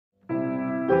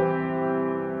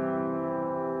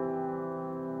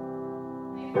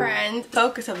Friends,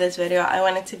 focus of this video, I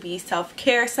want it to be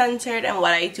self-care centered and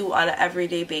what I do on an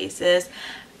everyday basis.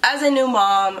 As a new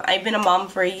mom, I've been a mom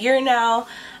for a year now,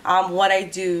 what I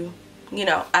do, you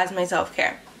know, as my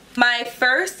self-care. My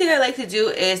first thing I like to do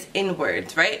is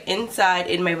inwards, right? Inside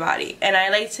in my body. And I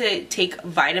like to take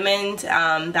vitamins.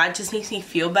 That just makes me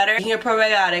feel better. Taking a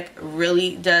probiotic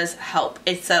really does help.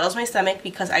 It settles my stomach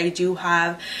because I do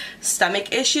have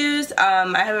stomach issues.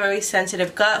 I have a very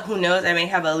sensitive gut. Who knows? I may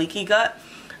have a leaky gut.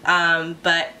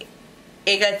 But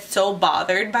it gets so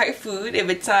bothered by food. If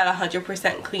it's not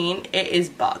 100% clean, it is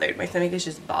bothered. My stomach is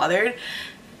just bothered.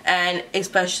 And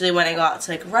especially when I go out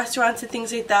to like restaurants and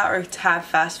things like that, or to have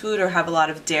fast food or have a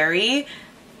lot of dairy,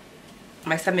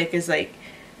 my stomach is like,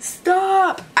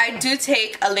 stop. I do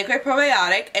take a liquid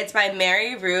probiotic. It's by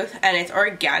Ruth and it's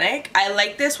organic. I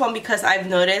like this one because I've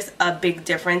noticed a big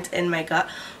difference in my gut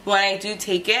when I do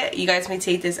take it. You guys may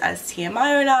take this as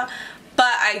TMI or not, but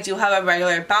I do have a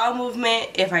regular bowel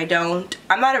movement. If I don't,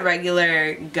 I'm not a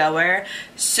regular goer,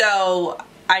 so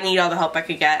I need all the help I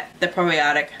could get. The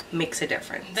probiotic makes a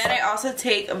difference. Then I also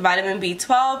take vitamin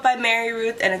B12 by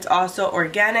Ruth and it's also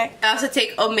organic. I also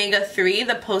take omega-3,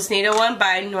 the postnatal one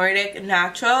by Nordic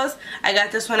Naturals. I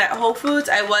got this one at Whole Foods.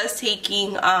 I was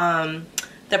taking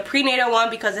the prenatal one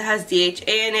because it has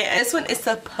DHA in it. And this one is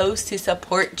supposed to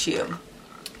support you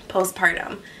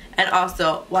postpartum. And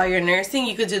also, while you're nursing,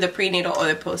 you could do the prenatal or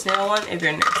the postnatal one if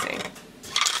you're nursing.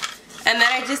 And then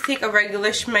I just take a regular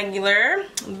schmegular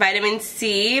vitamin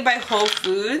C by Whole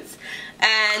Foods.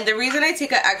 And the reason I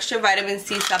take an extra vitamin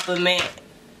C supplement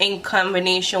in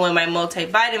combination with my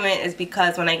multivitamin is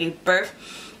because when I gave birth,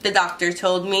 the doctor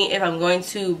told me if I'm going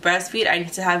to breastfeed, I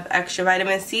need to have extra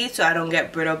vitamin C so I don't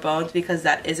get brittle bones, because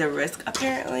that is a risk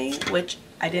apparently, which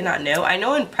I did not know. I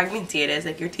know in pregnancy it is,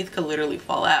 like your teeth could literally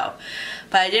fall out.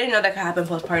 But I didn't know that could happen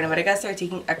postpartum, but I guess they're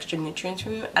taking extra nutrients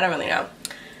from you. I don't really know.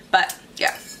 But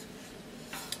yeah.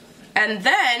 And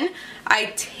then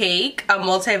I take a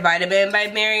multivitamin by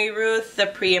Ruth, the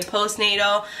pre and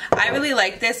postnatal. I really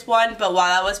like this one, but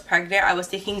while I was pregnant, I was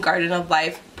taking Garden of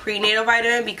Life prenatal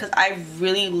vitamin because I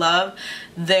really love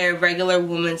their regular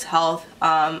Women's Health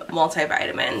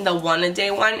multivitamin. The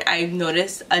 1-a-day one, I've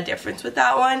noticed a difference with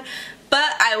that one.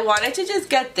 But I wanted to just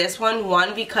get this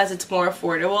one, because it's more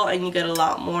affordable and you get a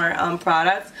lot more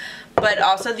products. But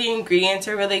also the ingredients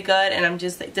are really good, and I'm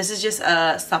just like, this is just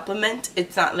a supplement.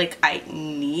 It's not like I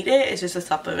need it, it's just a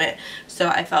supplement. So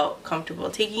I felt comfortable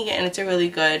taking it, and it's a really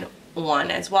good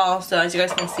one as well. So as you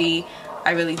guys can see,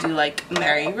 I really do like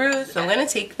Ruth. So I'm going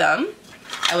to take them.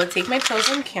 I will take my pills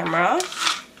on camera,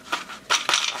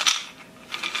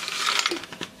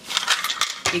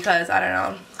 because I don't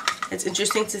know. It's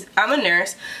interesting to, I'm a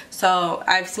nurse, so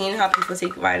I've seen how people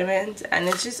take vitamins and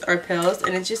it's just, or pills,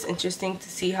 and it's just interesting to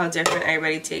see how different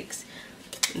everybody takes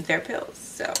their pills.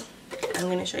 So I'm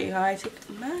going to show you how I take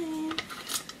mine.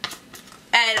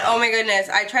 And oh my goodness,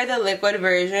 I tried the liquid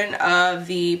version of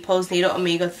the postnatal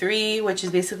omega-3, which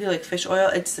is basically like fish oil.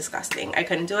 It's disgusting. I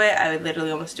couldn't do it. I would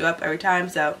literally almost do up every time,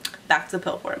 so back to the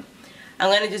pill form. I'm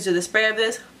going to just do the spray of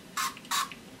this.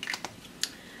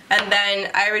 And then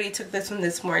I already took this one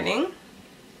this morning.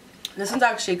 This one's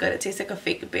actually good. It tastes like a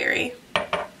fake berry.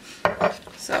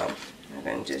 So I'm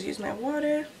going to just use my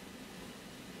water.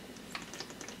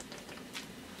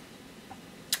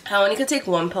 I only could take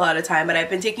one pill at a time, but I've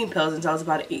been taking pills since I was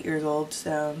about 8 years old,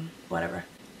 so whatever.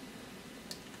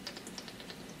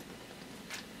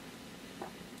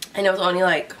 And it was only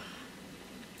like,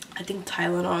 I think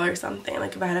Tylenol or something,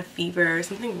 like if I had a fever or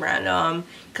something random,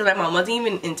 because my mom wasn't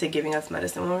even into giving us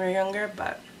medicine when we were younger.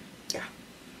 But yeah.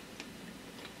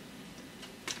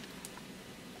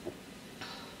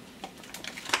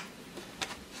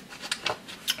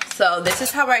 So this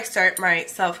is how I start my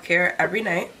self-care every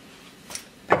night,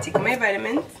 by taking my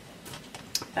vitamins.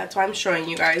 That's why I'm showing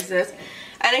you guys this,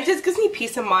 and it just gives me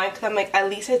peace of mind because I'm like, at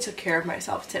least I took care of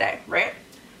myself today, right?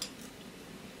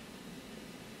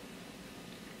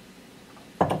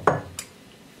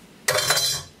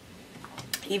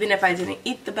 Even if I didn't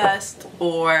eat the best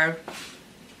or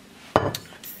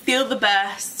feel the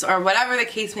best or whatever the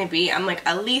case may be, I'm like,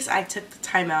 at least I took the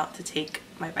time out to take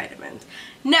my vitamins.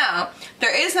 Now,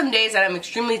 there is some days that I'm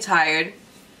extremely tired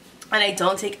and I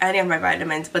don't take any of my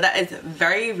vitamins, but that is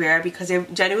very rare because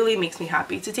it genuinely makes me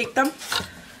happy to take them.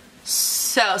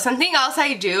 So something else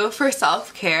I do for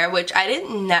self-care, which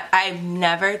I've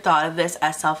never thought of this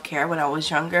as self-care when I was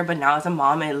younger, but now as a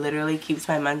mom it literally keeps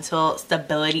my mental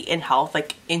stability and health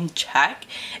like in check,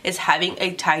 is having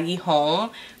a tidy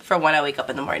home for when I wake up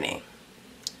in the morning.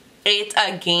 It's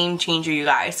a game changer, you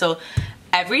guys. So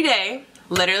every day,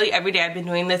 literally every day, I've been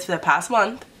doing this for the past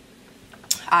month.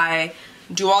 I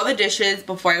do all the dishes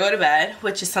before I go to bed,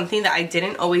 which is something that I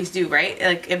didn't always do, right?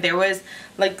 Like if there was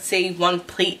like say one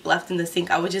plate left in the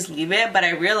sink, I would just leave it. But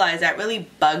I realized that really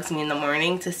bugs me in the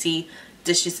morning to see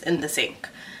dishes in the sink.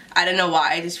 I don't know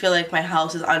why. I just feel like my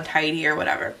house is untidy or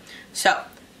whatever. So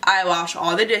I wash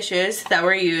all the dishes that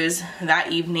were used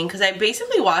that evening, because I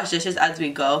basically wash dishes as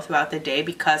we go throughout the day,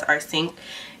 because our sink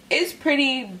is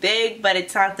pretty big, but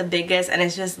it's not the biggest, and it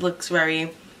just looks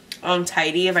very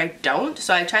untidy if I don't.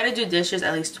 So I try to do dishes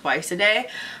at least twice a day,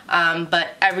 but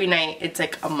every night it's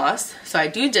like a must. So I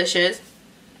do dishes,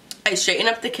 I straighten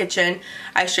up the kitchen,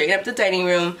 I straighten up the dining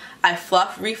room, I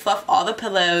refluff all the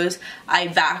pillows, I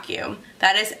vacuum.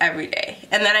 That is every day.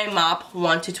 And then I mop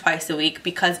 1 to twice a week,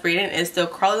 because Brayden is still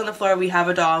crawling on the floor. We have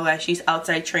a dog that she's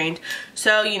outside trained,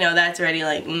 so you know that's already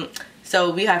like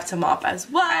so we have to mop as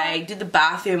well. I do the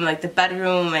bathroom, like the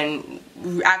bedroom, and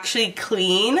actually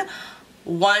clean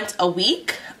once a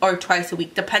week or twice a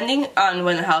week, depending on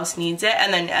when the house needs it.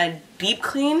 And then a deep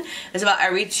clean is about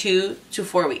every 2 to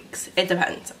 4 weeks. It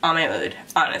depends on my mood,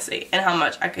 honestly, and how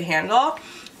much I could handle.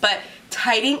 But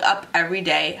tidying up every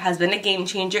day has been a game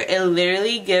changer. It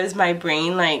literally gives my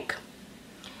brain like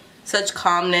such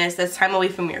calmness. That's time away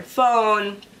from your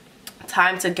phone,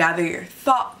 time to gather your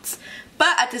thoughts.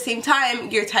 But at the same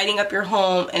time, you're tidying up your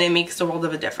home, and it makes the world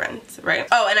of a difference, right?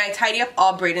 Oh, and I tidy up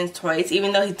all Brayden's toys.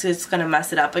 Even though he's just gonna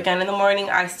mess it up again in the morning,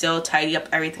 I still tidy up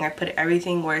everything. I put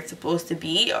everything where it's supposed to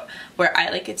be, where I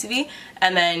like it to be,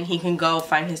 and then he can go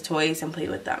find his toys and play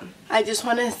with them. I just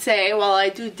want to say, while I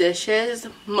do dishes,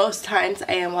 most times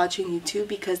I am watching YouTube,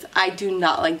 because I do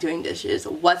not like doing dishes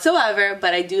whatsoever,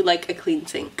 but I do like a clean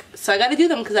sink. So I gotta do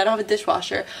them because I don't have a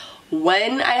dishwasher.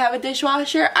 When I have a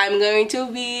dishwasher, I'm going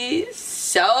to be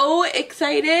so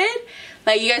excited.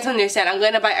 Like, you guys understand, I'm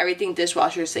going to buy everything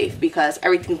dishwasher safe, because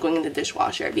everything's going in the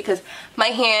dishwasher, because my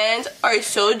hands are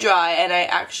so dry, and I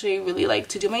actually really like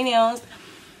to do my nails,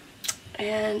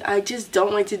 and I just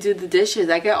don't like to do the dishes.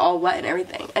 I get all wet and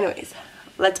everything. Anyways,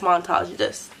 let's montage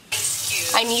this.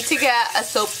 I need to get a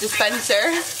soap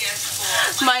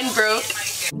dispenser. Mine broke.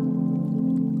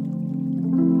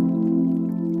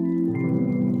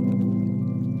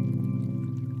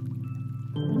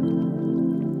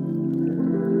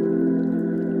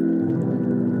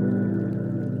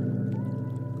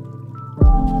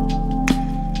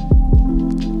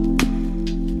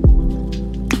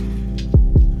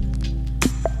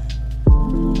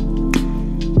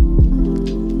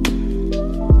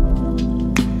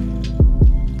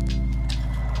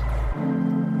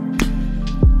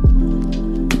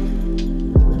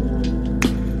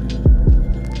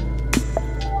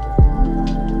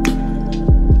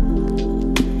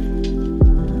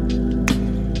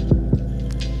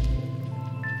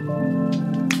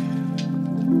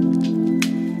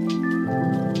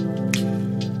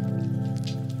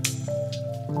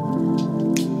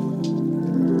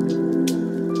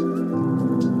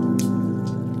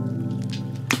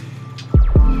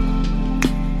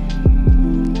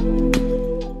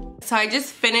 So I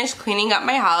just finished cleaning up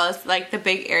my house, like the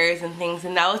big areas and things,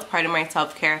 and that was part of my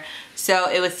self-care. So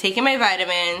it was taking my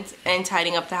vitamins and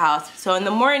tidying up the house. So in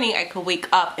the morning I could wake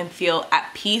up and feel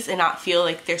at peace and not feel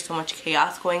like there's so much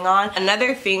chaos going on.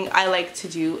 Another thing I like to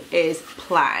do is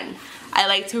plan. I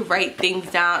like to write things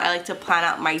down. I like to plan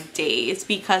out my days,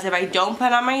 because if I don't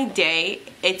plan out my day,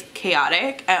 it's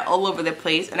chaotic and all over the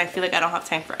place, and I feel like I don't have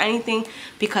time for anything,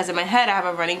 because in my head I have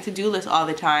a running to-do list all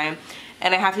the time,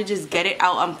 and I have to just get it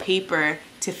out on paper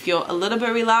to feel a little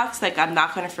bit relaxed, like I'm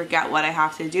not going to forget what I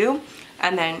have to do,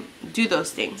 and then do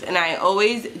those things. And I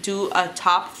always do a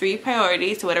top 3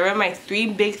 priorities, so whatever my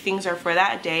 3 big things are for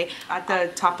that day at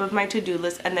the top of my to-do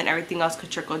list, and then everything else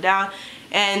could trickle down.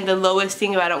 And the lowest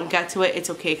thing, if I don't get to it, it's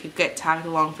okay, it could get tagged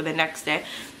along for the next day.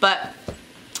 But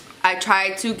I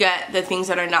try to get the things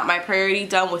that are not my priority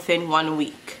done within 1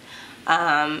 week.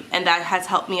 And that has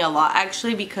helped me a lot,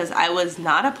 actually, because I was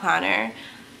not a planner.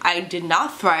 I did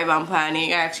not thrive on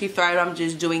planning. I actually thrived on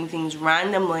just doing things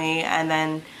randomly and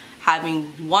then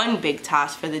having one big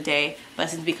task for the day. But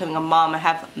since becoming a mom, I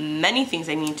have many things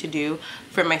I need to do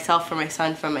for myself, for my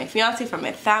son, for my fiance, for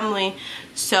my family.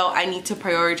 So I need to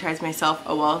prioritize myself,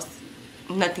 or else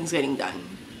nothing's getting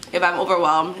done. If I'm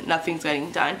overwhelmed, nothing's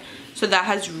getting done. So that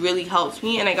has really helped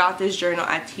me. And I got this journal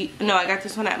at I got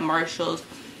this one at Marshall's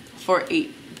for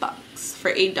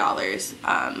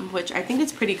 $8, which I think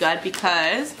is pretty good,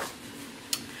 because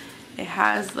it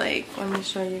has, like, let me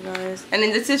show you guys. And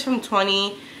then this is from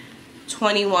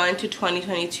 2021 to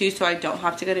 2022, so I don't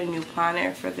have to get a new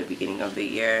planner for the beginning of the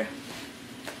year.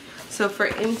 So for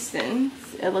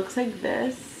instance, it looks like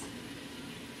this.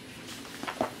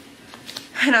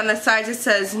 And on the sides it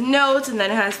says notes, and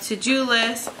then it has to-do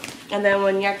lists. And then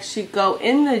when you actually go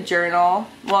in the journal,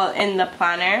 well, in the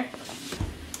planner,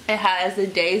 it has the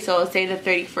day. So it'll say the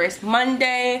 31st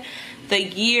Monday, the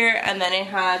year, and then it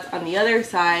has on the other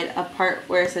side a part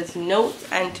where it says notes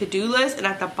and to-do list, and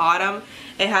at the bottom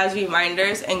it has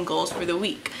reminders and goals for the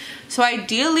week. So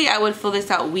ideally I would fill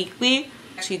this out weekly.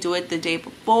 Actually do it the day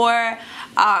before,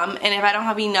 and if I don't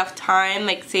have enough time,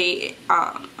 like say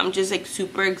I'm just like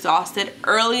super exhausted,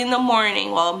 early in the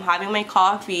morning while I'm having my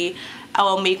coffee, I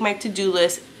will make my to-do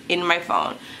list in my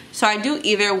phone. So I do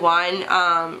either one.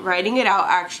 Writing it out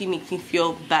actually makes me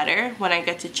feel better. When I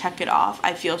get to check it off,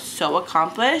 I feel so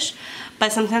accomplished,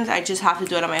 but sometimes I just have to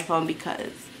do it on my phone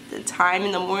because the time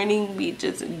in the morning we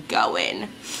just go in.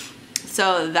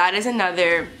 So that is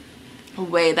another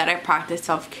way that I practice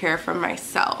self-care for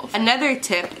myself. Another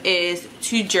tip is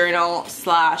to journal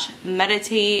 /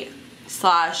 meditate /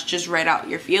 just write out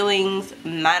your feelings,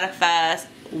 manifest,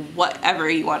 whatever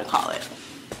you want to call it.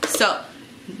 So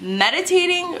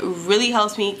meditating really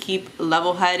helps me keep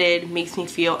level-headed, makes me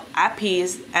feel at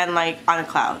peace and like on a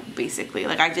cloud, basically.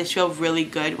 Like I just feel really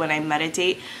good when I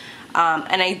meditate.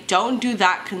 And I don't do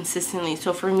that consistently,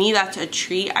 so for me that's a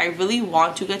treat. I really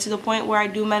want to get to the point where I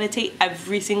do meditate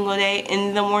every single day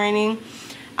in the morning.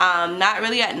 Not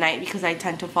really at night because I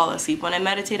tend to fall asleep when I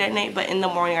meditate at night, but in the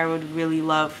morning I would really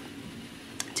love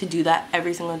to do that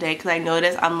every single day because I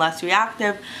notice I'm less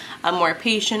reactive, I'm more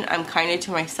patient, I'm kinder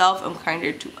to myself, I'm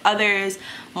kinder to others,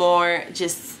 more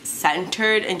just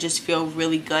centered, and just feel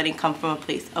really good and come from a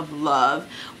place of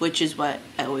love, which is what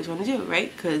I always want to do,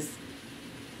 right? Because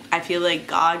I feel like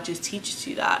God just teaches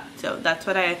you that. So that's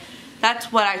what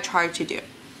I try to do.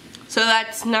 So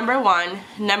that's number one.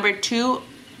 Number two,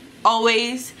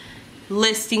 always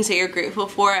list things that you're grateful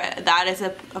for. That is a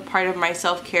part of my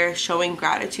self-care, showing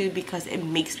gratitude, because it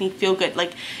makes me feel good.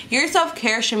 Like, your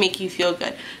self-care should make you feel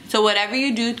good. So whatever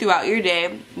you do throughout your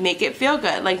day, make it feel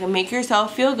good. Like, make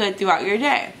yourself feel good throughout your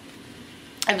day.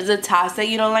 If it's a task that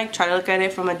you don't like, try to look at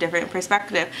it from a different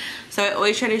perspective. So I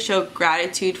always try to show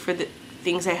gratitude for the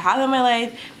things I have in my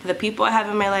life, for the people I have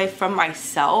in my life, from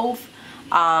myself,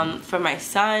 for my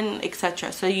son,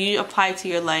 etc. So you apply to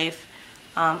your life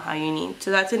how you need.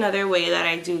 So that's another way that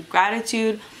I do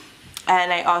gratitude.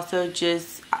 And I also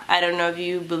just, I don't know if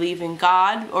you believe in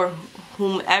God or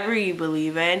whomever you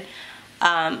believe in,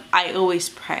 I always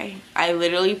pray. I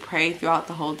literally pray throughout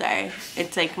the whole day.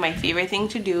 It's like my favorite thing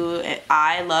to do.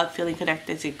 I love feeling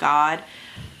connected to God.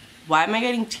 Why am I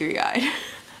getting teary-eyed?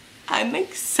 I'm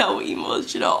like so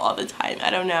emotional all the time. I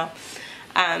don't know.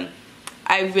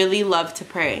 I really love to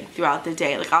pray throughout the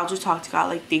day. Like, I'll just talk to God,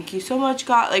 like, thank you so much,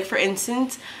 God. Like, for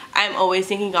instance, I'm always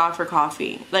thanking God for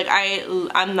coffee. Like,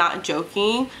 I'm not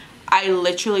joking. I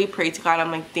literally pray to God.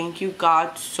 I'm like, thank you,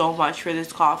 God, so much for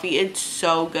this coffee. It's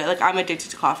so good. Like, I'm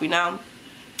addicted to coffee now.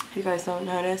 You guys don't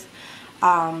notice.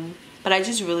 But I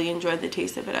just really enjoy the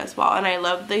taste of it as well. And I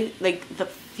love the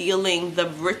feeling, the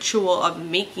ritual of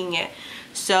making it.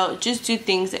 So just do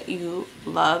things that you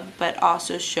love, but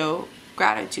also show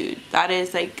gratitude. That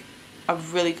is like a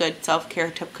really good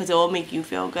self-care tip, because it will make you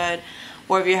feel good.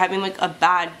 Or if you're having like a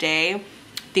bad day,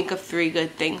 think of 3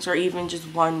 good things, or even just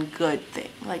one good thing.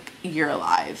 Like, you're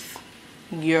alive,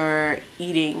 you're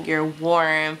eating, you're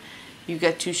warm, you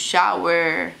get to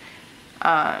shower,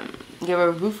 you have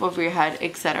a roof over your head,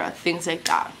 etc. Things like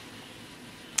that.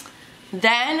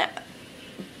 Then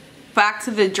back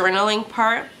to the journaling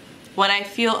part. When I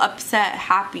feel upset,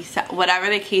 happy, sad, whatever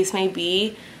the case may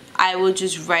be, I will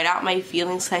just write out my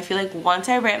feelings. So I feel like once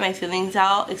I write my feelings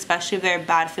out, especially if they're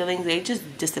bad feelings, they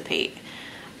just dissipate.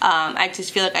 I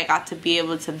just feel like I got to be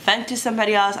able to vent to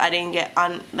somebody else. I didn't get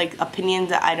on like opinions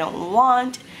that I don't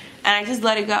want, and I just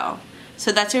let it go.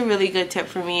 So that's a really good tip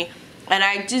for me. And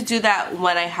I just do that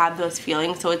when I have those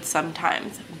feelings, so it's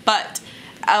sometimes. But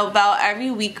about every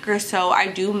week or so, I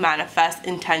do manifest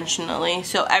intentionally.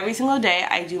 So every single day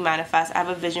I do manifest. I have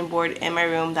a vision board in my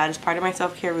room that is part of my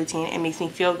self-care routine. It makes me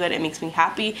feel good, it makes me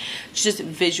happy to just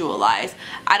visualize.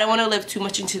 I don't want to live too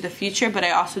much into the future, but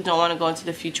I also don't want to go into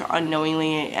the future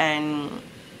unknowingly and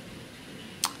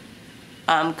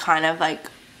kind of like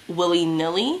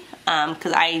willy-nilly,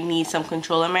 because I need some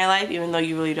control in my life. Even though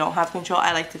you really don't have control,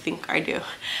 I like to think I do.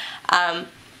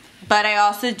 But I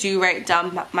also do write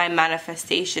down my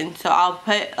manifestation. So I'll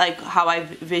put like how I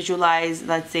visualize,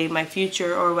 let's say, my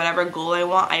future or whatever goal I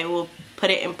want. I will put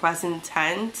it in present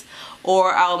tense,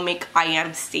 or I'll make I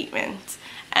am statements.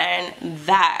 And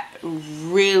that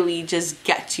really just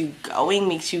gets you going,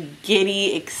 makes you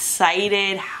giddy,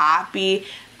 excited, happy.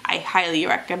 I highly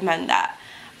recommend that.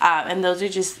 And those are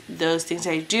just those things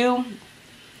I do.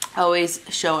 I always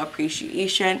show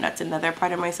appreciation. That's another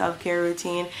part of my self-care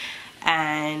routine.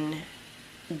 And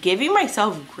giving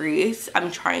myself grace.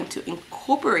 I'm trying to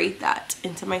incorporate that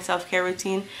into my self-care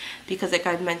routine because, like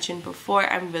I've mentioned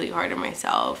before, I'm really hard on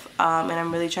myself, and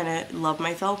I'm really trying to love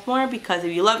myself more, because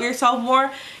if you love yourself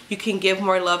more, you can give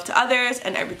more love to others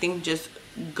and everything just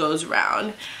goes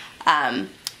around.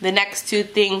 The next two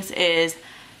things is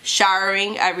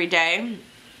showering every day,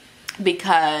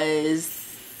 because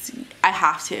I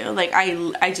have to. Like,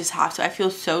 I just have to. I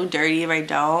feel so dirty if I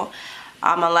don't.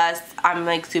 Unless I'm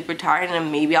like super tired,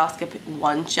 and maybe I'll skip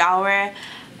one shower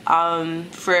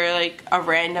for like a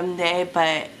random day,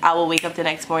 but I will wake up the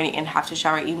next morning and have to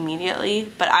shower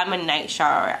immediately. But I'm a night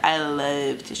shower. I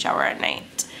love to shower at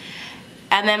night.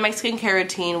 And then my skincare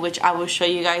routine, which I will show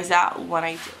you guys that when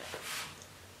I do it.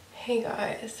 Hey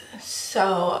guys,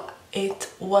 so it's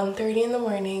 1:30 in the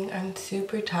morning. I'm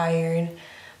super tired,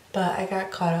 but I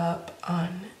got caught up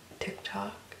on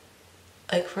TikTok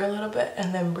like for a little bit,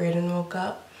 and then Brayden woke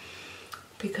up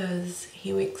because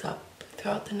he wakes up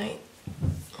throughout the night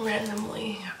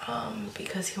randomly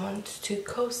because he wants to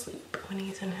co-sleep when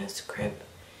he's in his crib.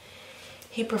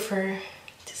 He prefers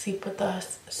to sleep with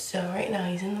us, so right now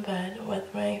he's in the bed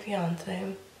with my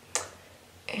fiance,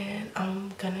 and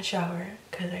I'm gonna shower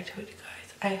because I told you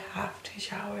guys I have to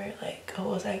shower. Like,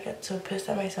 I get so pissed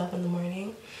at myself in the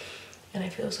morning and I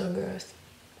feel so gross.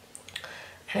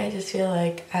 And I just feel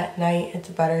like at night it's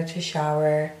better to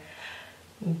shower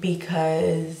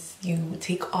because you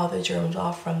take all the germs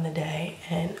off from the day.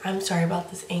 And I'm sorry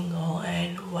about this angle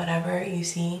and whatever you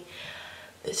see.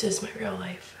 This is my real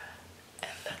life.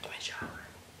 And that's my shower.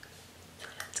 So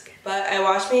let's get it. But I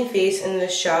wash my face in the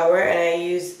shower and I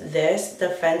use this, the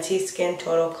Fenty Skin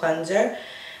Total Cleanser.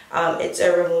 It's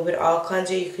a remove it all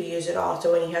cleanser. You could use it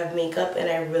also when you have makeup, and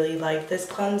I really like this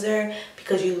cleanser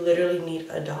because you literally need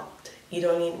a dot. You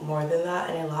don't need more than that,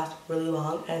 and it lasts really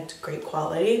long and it's great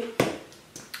quality.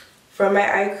 For my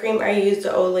eye cream, I use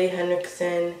the Ole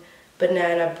Henriksen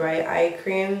Banana Bright Eye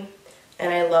Cream,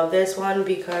 and I love this one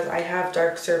because I have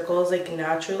dark circles like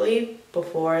naturally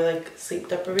before like sleep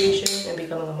deprivation and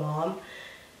becoming a mom,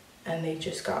 and they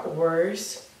just got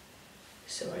worse.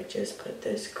 So I just put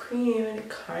this cream and it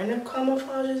kind of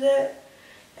camouflages it,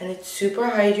 and it's super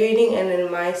hydrating. And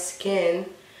in my skin,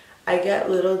 I get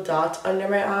little dots under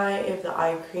my eye if the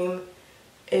eye cream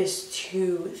is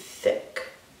too thick.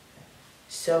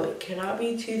 So it cannot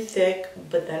be too thick,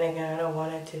 but then again, I don't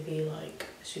want it to be like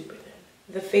super thin.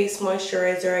 The face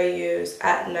moisturizer I use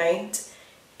at night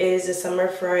is the Summer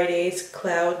Fridays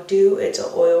Cloud Dew. It's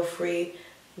an oil-free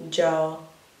gel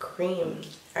cream.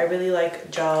 I really like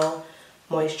gel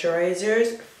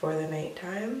moisturizers for the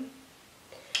nighttime.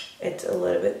 It's a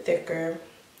little bit thicker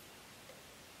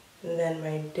than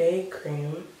my day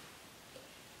cream,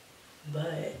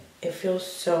 but it feels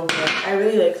so good. I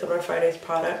really like Summer Fridays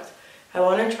products. I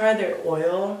want to try their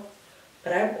oil,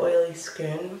 but I have oily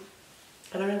skin.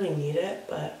 I don't really need it,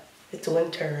 but it's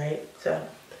winter, right? So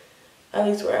at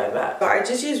least where I'm at. But I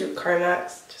just use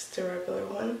Carmax, just a regular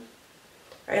one.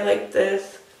 I like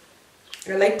this.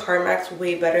 I like Carmax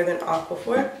way better than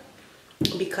Aquaphor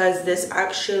because this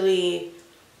actually,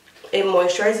 it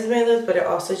moisturizes my lips, but it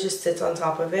also just sits on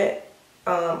top of it.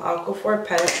 Aquaphor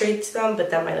penetrates them,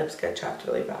 but then my lips get chapped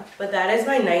really bad. But that is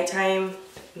my nighttime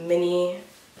mini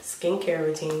skincare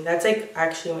routine. That's like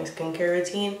actually my skincare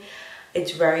routine.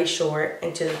 It's very short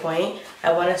and to the point.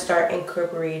 I want to start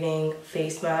incorporating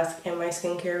face mask in my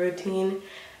skincare routine,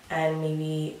 and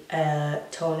maybe a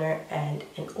toner and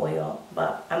an oil,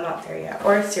 but I'm not there yet.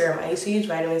 Or a serum. I used to use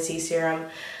vitamin C serum,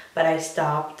 but I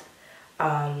stopped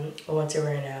once it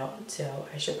ran out, so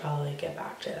I should probably get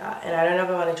back to that. And I don't know if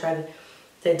I want to try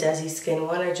the Desi Skin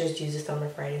one. I just used the Summer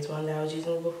Fridays one that I was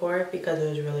using before because it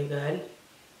was really good.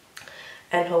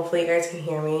 And hopefully you guys can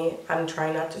hear me. I'm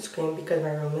trying not to scream because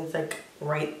my room is like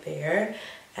right there,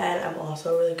 and I'm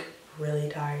also really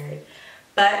tired.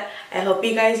 But I hope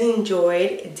you guys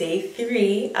enjoyed day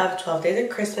 3 of 12 Days of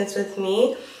Christmas with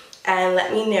me. And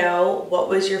let me know what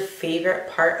was your favorite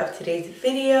part of today's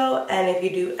video, and if you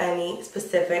do any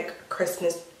specific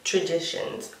Christmas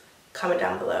traditions, comment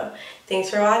down below.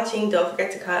 Thanks for watching. Don't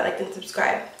forget to comment, like, and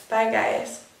subscribe. Bye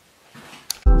guys.